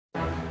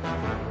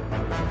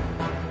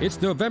It's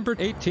November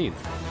 18th,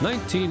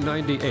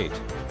 1998,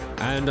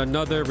 and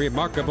another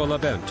remarkable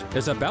event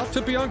is about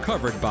to be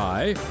uncovered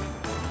by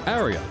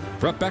Arion,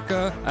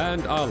 Rebecca,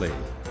 and Olly,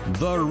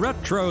 the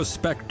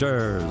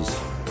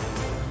Retrospectors.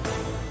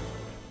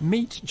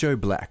 Meet Joe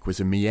Black was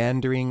a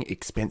meandering,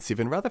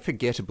 expensive and rather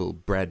forgettable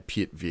Brad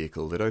Pitt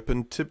vehicle that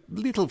opened to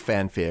little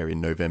fanfare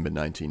in November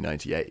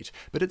 1998,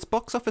 but its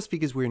box office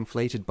figures were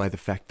inflated by the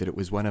fact that it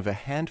was one of a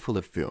handful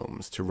of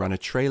films to run a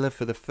trailer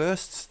for the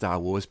first Star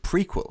Wars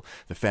prequel,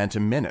 The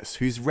Phantom Menace,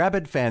 whose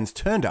rabid fans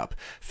turned up,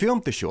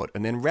 filmed the short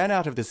and then ran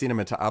out of the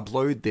cinema to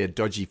upload their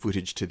dodgy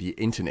footage to the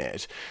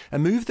internet, a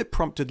move that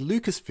prompted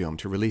LucasFilm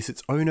to release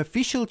its own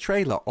official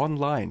trailer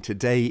online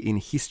today in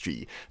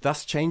history,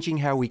 thus changing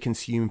how we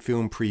consume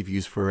film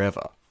previews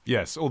forever.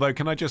 Yes, although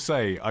can I just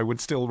say, I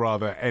would still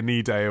rather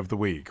any day of the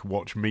week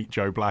watch Meet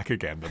Joe Black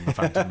again than The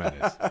Phantom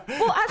Menace.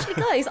 Well, actually,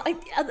 guys,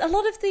 a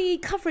lot of the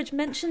coverage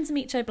mentions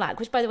Meet Joe Black,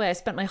 which, by the way, I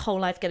spent my whole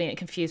life getting it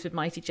confused with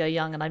Mighty Joe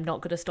Young, and I'm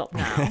not going to stop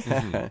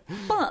now.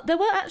 But there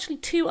were actually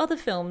two other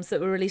films that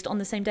were released on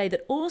the same day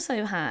that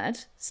also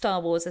had Star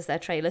Wars as their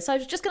trailer. So I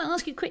was just going to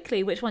ask you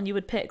quickly which one you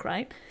would pick,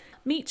 right?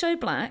 Meet Joe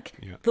Black,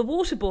 Yeah. The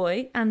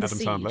Waterboy, and The Adam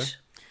Siege. Sandler.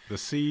 The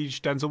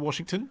Siege, Denzel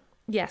Washington?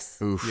 Yes.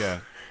 Oof. Yeah.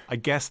 I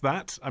guess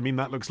that. I mean,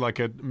 that looks like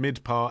a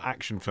mid-par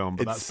action film,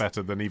 but that's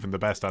better than even the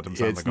best Adam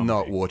Sandler It's comedy.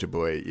 not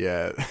Waterboy,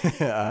 yeah.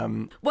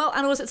 Well,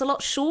 and also it's a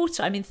lot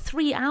shorter. I mean,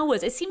 3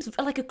 hours. It seems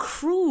like a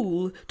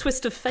cruel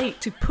twist of fate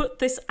to put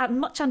this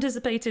much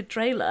anticipated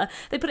trailer.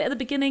 They put it at the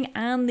beginning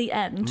and the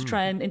end to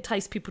try and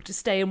entice people to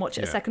stay and watch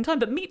it a second time.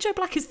 But Meet Joe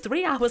Black is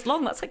 3 hours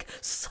long. That's like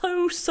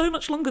so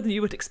much longer than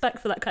you would expect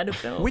for that kind of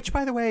film. Which,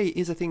 by the way,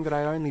 is a thing that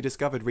I only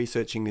discovered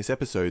researching this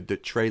episode,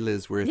 that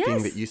trailers were a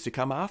thing that used to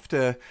come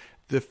after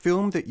the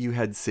film that you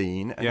had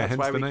seen, and that's hence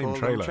why the we name call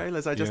trailer. them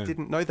trailers. I just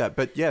didn't know that.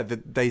 But yeah,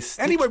 they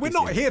Anyway, we're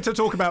not here to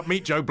talk about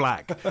Meet Joe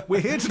Black.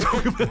 We're here to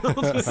talk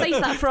about... Save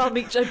that for our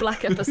Meet Joe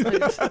Black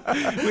episode.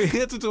 We're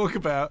here to talk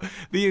about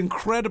the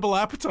incredible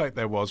appetite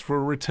there was for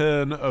a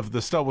return of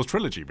the Star Wars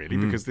trilogy, really,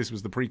 because this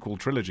was the prequel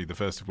trilogy, the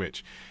first of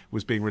which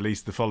was being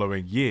released the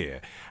following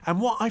year. And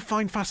what I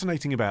find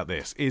fascinating about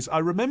this is I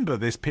remember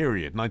this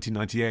period,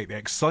 1998, the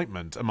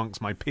excitement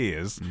amongst my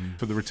peers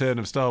for the return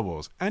of Star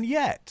Wars. And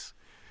yet...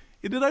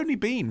 it had only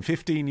been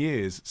 15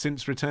 years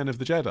since Return of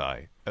the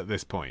Jedi at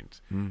this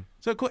point.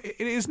 So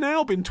it has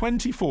now been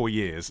 24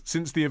 years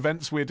since the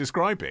events we're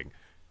describing.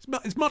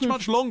 It's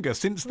much longer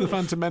since The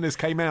Phantom Menace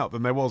came out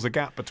than there was a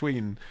gap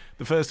between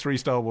the first three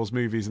Star Wars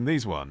movies and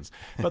these ones.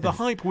 But the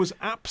hype was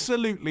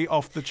absolutely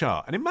off the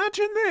chart. And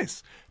imagine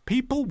this.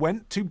 People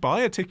went to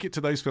buy a ticket to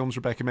those films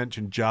Rebecca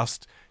mentioned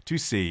just to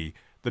see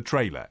the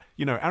trailer.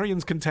 You know,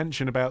 Arion's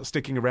contention about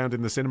sticking around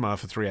in the cinema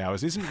for 3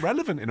 hours isn't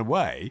relevant in a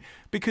way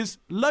because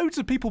loads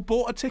of people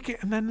bought a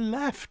ticket and then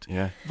left.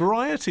 Yeah.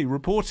 Variety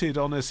reported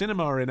on a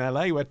cinema in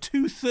LA where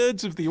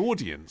 2/3 of the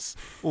audience,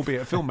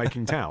 albeit a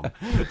filmmaking town,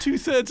 but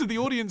 2/3 of the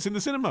audience in the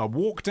cinema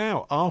walked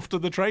out after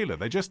the trailer.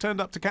 They just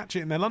turned up to catch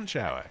it in their lunch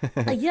hour.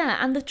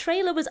 Yeah, and the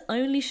trailer was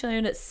only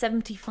shown at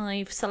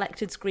 75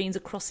 selected screens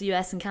across the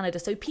US and Canada,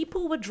 so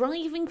people were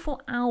driving for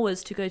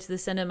hours to go to the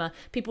cinema.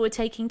 People were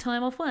taking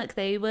time off work.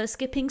 They were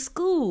skipping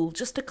school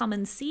just to come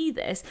and see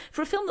this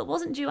for a film that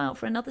wasn't due out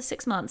for another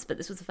 6 months, but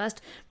this was the first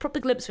proper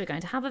glimpse we're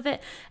going to have of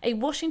it. A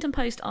Washington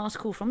Post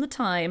article from the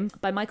time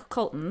by Michael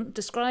Colton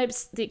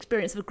describes the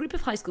experience of a group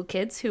of high school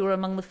kids who were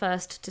among the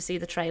first to see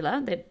the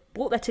trailer. They'd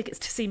bought their tickets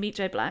to see Meet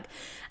Joe Black,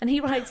 and he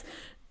writes,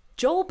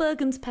 Joel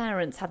Bergen's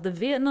parents had the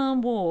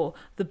Vietnam War,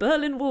 the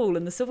Berlin Wall,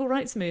 and the Civil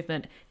Rights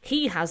Movement.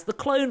 He has the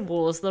Clone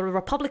Wars, the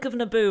Republic of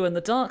Naboo, and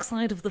the Dark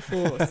Side of the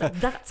Force.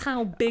 That's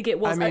how big it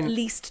was, at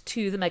least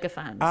to the mega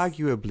fans.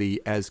 Arguably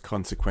as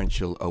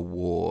consequential a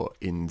war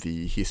in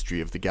the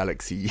history of the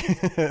galaxy,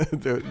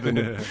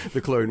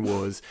 the Clone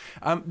Wars.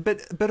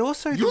 But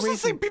also You also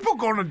think people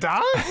gonna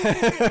die?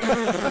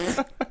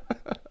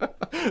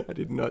 I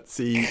did not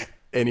see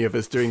any of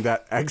us doing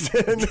that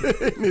accent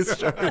in this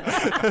show.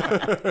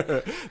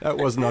 That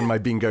wasn't on my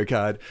bingo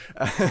card.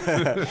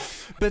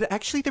 But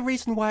actually the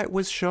reason why it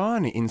was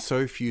shown in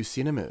so few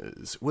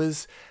cinemas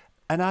was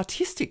an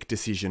artistic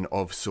decision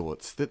of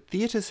sorts, that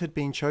theatres had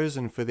been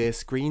chosen for their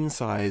screen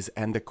size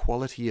and the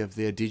quality of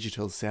their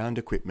digital sound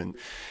equipment.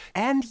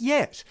 And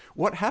yet,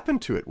 what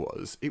happened to it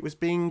was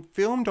being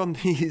filmed on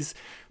these,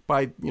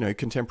 by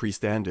contemporary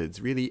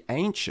standards, really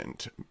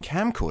ancient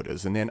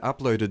camcorders and then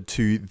uploaded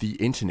to the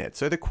internet.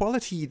 So the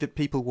quality that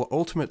people were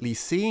ultimately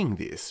seeing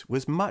this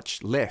was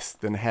much less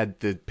than had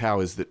the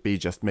powers that be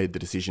just made the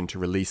decision to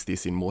release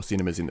this in more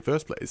cinemas in the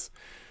first place.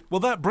 Well,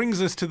 that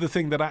brings us to the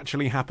thing that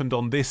actually happened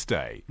on this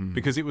day,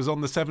 because it was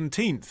on the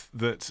 17th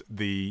that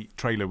the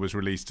trailer was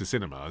released to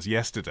cinemas,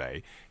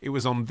 yesterday. It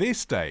was on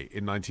this day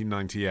in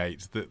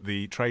 1998 that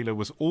the trailer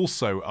was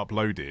also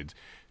uploaded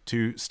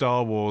to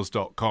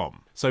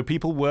StarWars.com. So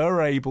people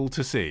were able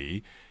to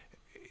see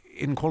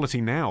in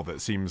quality now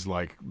that seems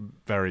like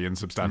very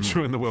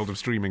insubstantial in the world of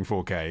streaming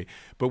 4K,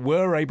 but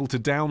were able to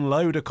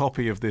download a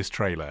copy of this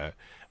trailer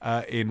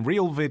in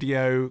real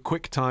video,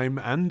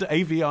 QuickTime, and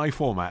AVI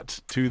format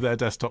to their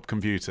desktop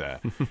computer.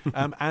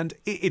 And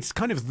it's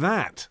kind of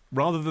that,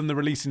 rather than the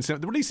release in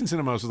cinema. The release in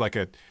cinemas was like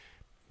a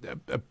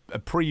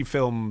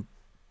pre-film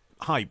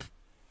hype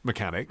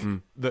mechanic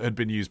that had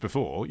been used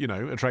before,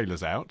 a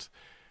trailer's out.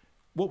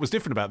 What was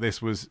different about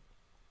this was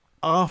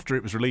after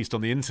it was released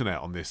on the internet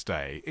on this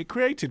day, it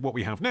created what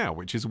we have now,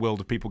 which is a world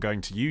of people going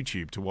to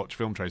YouTube to watch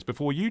film trailers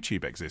before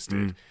YouTube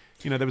existed.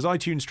 There was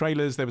iTunes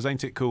trailers, there was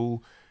Ain't It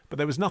Cool, but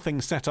there was nothing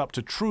set up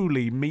to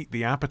truly meet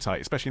the appetite,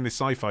 especially in this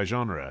sci-fi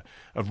genre,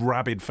 of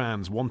rabid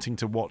fans wanting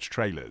to watch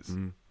trailers.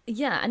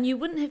 Yeah, and you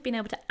wouldn't have been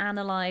able to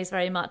analyse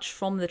very much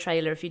from the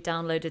trailer if you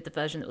downloaded the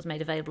version that was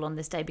made available on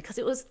this day, because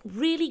it was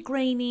really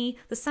grainy,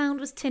 the sound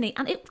was tinny,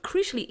 and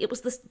crucially, it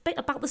was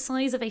about the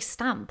size of a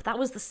stamp. That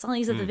was the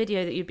size of the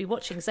video that you'd be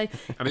watching. So,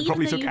 and it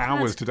probably took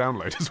hours to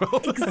download as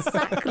well.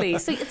 Exactly.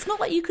 So it's not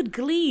like you could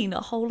glean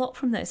a whole lot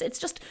from this. It's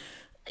just...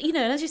 and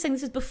as you're saying,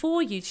 this is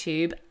before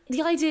YouTube.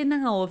 The idea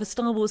now of a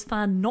Star Wars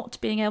fan not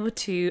being able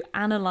to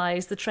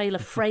analyse the trailer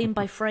frame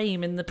by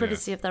frame in the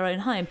privacy of their own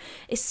home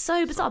is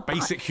so bizarre.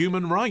 Basic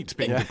human right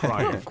being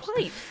deprived. Not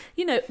quite.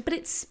 But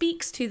it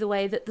speaks to the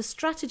way that the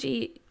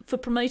strategy for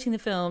promoting the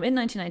film in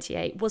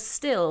 1998 was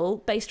still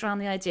based around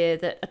the idea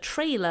that a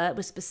trailer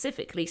was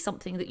specifically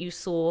something that you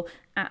saw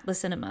at the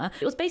cinema.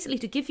 It was basically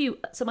to give you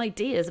some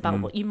ideas about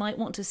what you might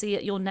want to see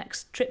at your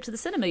next trip to the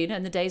cinema.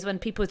 In the days when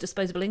people with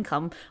disposable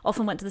income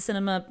often went to the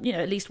cinema,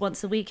 at least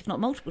once a week, if not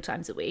multiple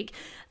times a week.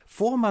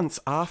 4 months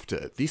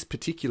after this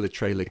particular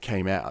trailer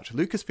came out,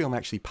 Lucasfilm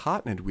actually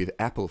partnered with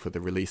Apple for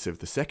the release of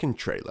the second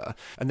trailer,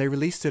 and they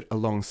released it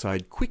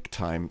alongside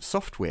QuickTime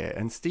software.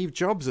 And Steve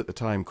Jobs at the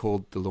time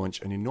called the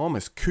launch an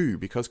enormous coup,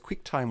 because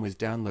QuickTime was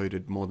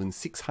downloaded more than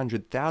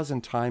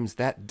 600,000 times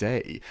that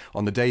day,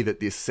 on the day that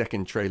this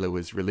second trailer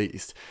was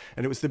released.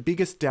 And it was the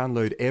biggest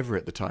download ever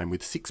at the time,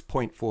 with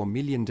 6.4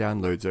 million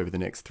downloads over the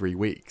next 3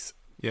 weeks.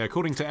 Yeah,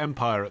 according to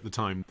Empire at the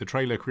time, the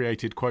trailer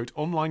created, quote,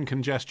 online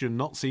congestion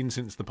not seen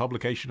since the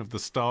publication of the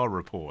Star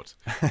Report.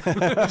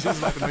 Which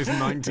is like the most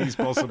 90s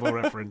possible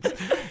reference.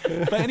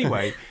 But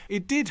anyway,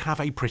 it did have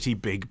a pretty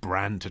big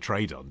brand to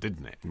trade on,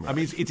 didn't it? Right. I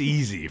mean, it's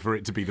easy for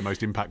it to be the most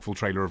impactful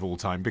trailer of all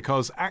time,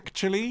 because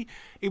actually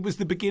it was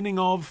the beginning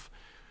of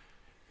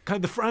kind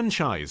of the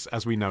franchise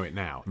as we know it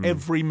now.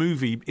 Every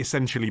movie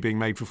essentially being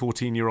made for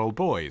 14-year-old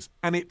boys.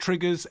 And it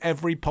triggers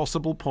every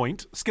possible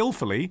point,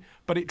 skillfully,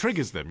 but it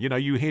triggers them.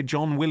 You hear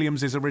John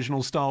Williams'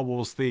 original Star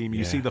Wars theme.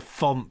 You see the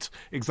font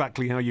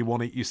exactly how you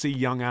want it. You see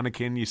young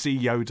Anakin. You see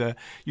Yoda.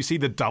 You see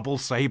the double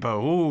saber.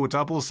 Ooh,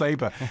 double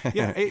saber.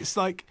 Yeah, it's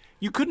like...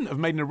 You couldn't have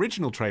made an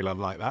original trailer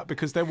like that,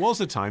 because there was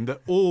a time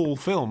that all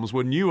films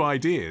were new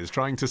ideas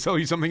trying to sell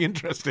you something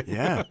interesting.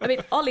 Yeah. I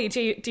mean, Olly,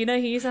 do you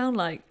know who you sound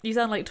like? You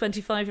sound like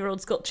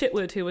 25-year-old Scott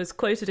Chitwood, who was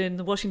quoted in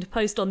the Washington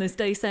Post on this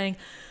day saying,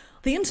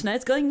 "The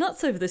internet's going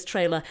nuts over this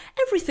trailer.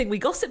 Everything we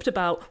gossiped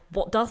about,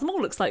 what Darth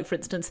Maul looks like, for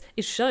instance,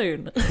 is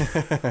shown."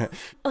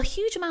 A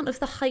huge amount of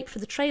the hype for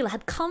the trailer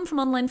had come from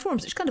online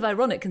forums, which is kind of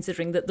ironic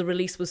considering that the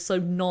release was so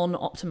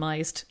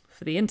non-optimised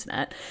for the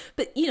internet.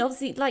 But,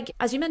 obviously, like,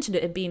 as you mentioned,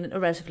 it had been a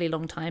relatively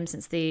long time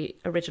since the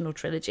original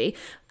trilogy.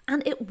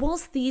 And it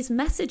was these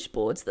message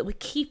boards that were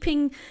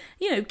keeping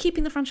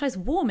the franchise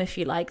warm, if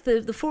you like.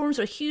 The forums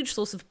were a huge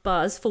source of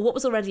buzz for what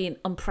was already an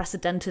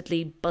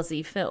unprecedentedly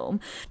buzzy film.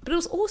 But it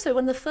was also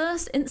one of the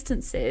first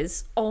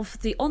instances of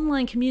the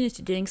online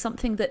community doing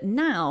something that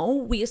now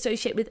we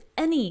associate with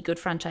any good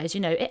franchise.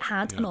 It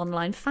had an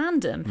online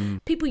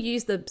fandom. People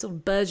used the sort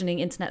of burgeoning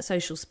internet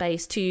social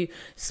space to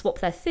swap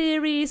their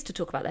theories, to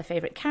talk about their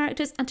favourite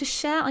characters, and to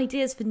share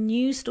ideas for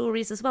new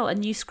stories as well, and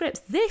new scripts.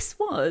 This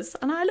was,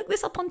 and I looked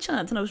this up on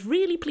chance, and I was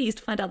really pleased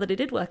to find out that it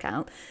did work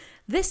out.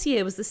 This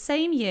year was the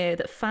same year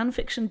that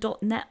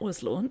fanfiction.net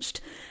was launched,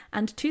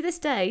 and to this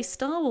day,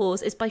 Star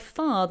Wars is by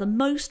far the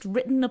most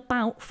written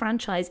about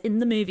franchise in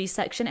the movies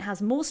section. It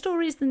has more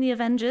stories than the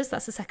Avengers.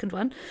 That's the second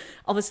one.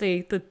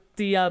 Obviously,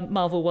 the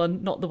Marvel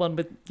one, not the one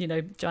with,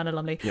 Joanna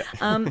Lumley.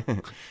 Yeah.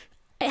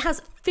 It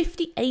has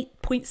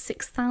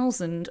 58.6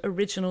 thousand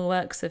original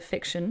works of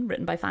fiction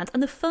written by fans.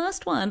 And the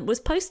first one was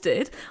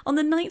posted on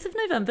the 9th of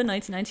November,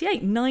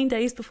 1998, 9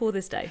 days before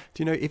this day.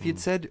 Do you know, if you'd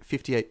said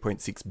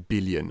 58.6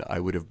 billion,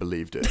 I would have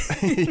believed it.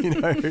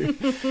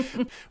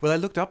 Well, I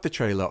looked up the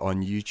trailer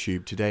on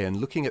YouTube today, and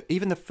looking at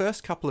even the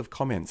first couple of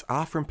comments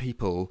are from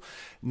people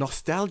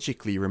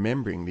nostalgically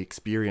remembering the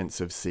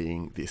experience of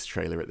seeing this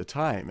trailer at the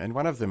time. And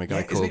one of them, a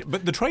guy called...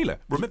 But the trailer.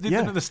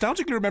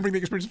 Nostalgically remembering the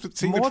experience of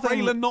seeing the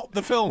trailer, not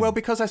the film. Well,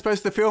 because I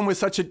suppose the film was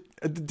such a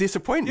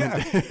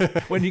disappointment.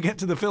 Yeah. When you get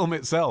to the film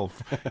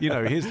itself,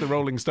 here's the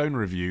Rolling Stone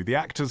review. The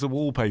actors are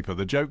wallpaper,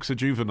 the jokes are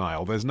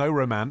juvenile, there's no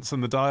romance,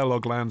 and the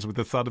dialogue lands with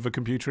the thud of a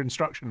computer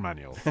instruction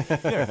manual.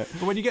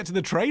 But when you get to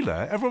the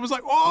trailer, everyone was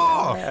like,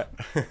 "Oh,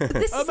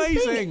 this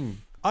amazing!"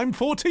 I'm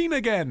 14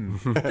 again.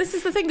 This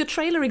is the thing, the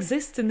trailer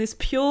exists in this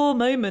pure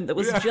moment that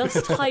was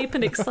just hype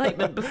and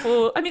excitement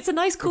before. I mean, it's a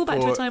nice callback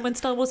to a time when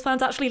Star Wars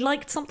fans actually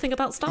liked something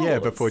about Star Wars. Yeah,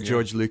 before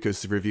George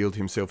Lucas revealed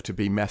himself to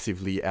be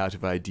massively out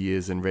of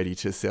ideas and ready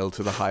to sell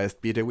to the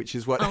highest bidder, which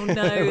is what Oh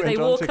no, they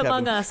walk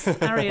among us,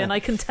 Arion, I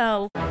can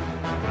tell.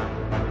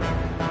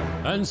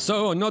 And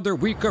so another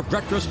week of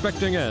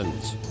retrospecting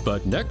ends.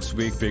 But next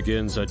week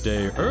begins a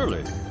day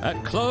early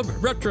at Club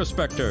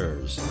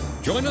Retrospectors.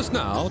 Join us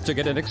now to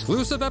get an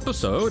exclusive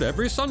episode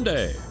every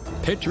Sunday.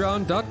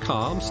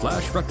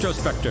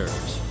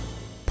 Patreon.com/retrospectors.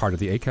 Part of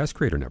the Acast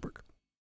Creator Network.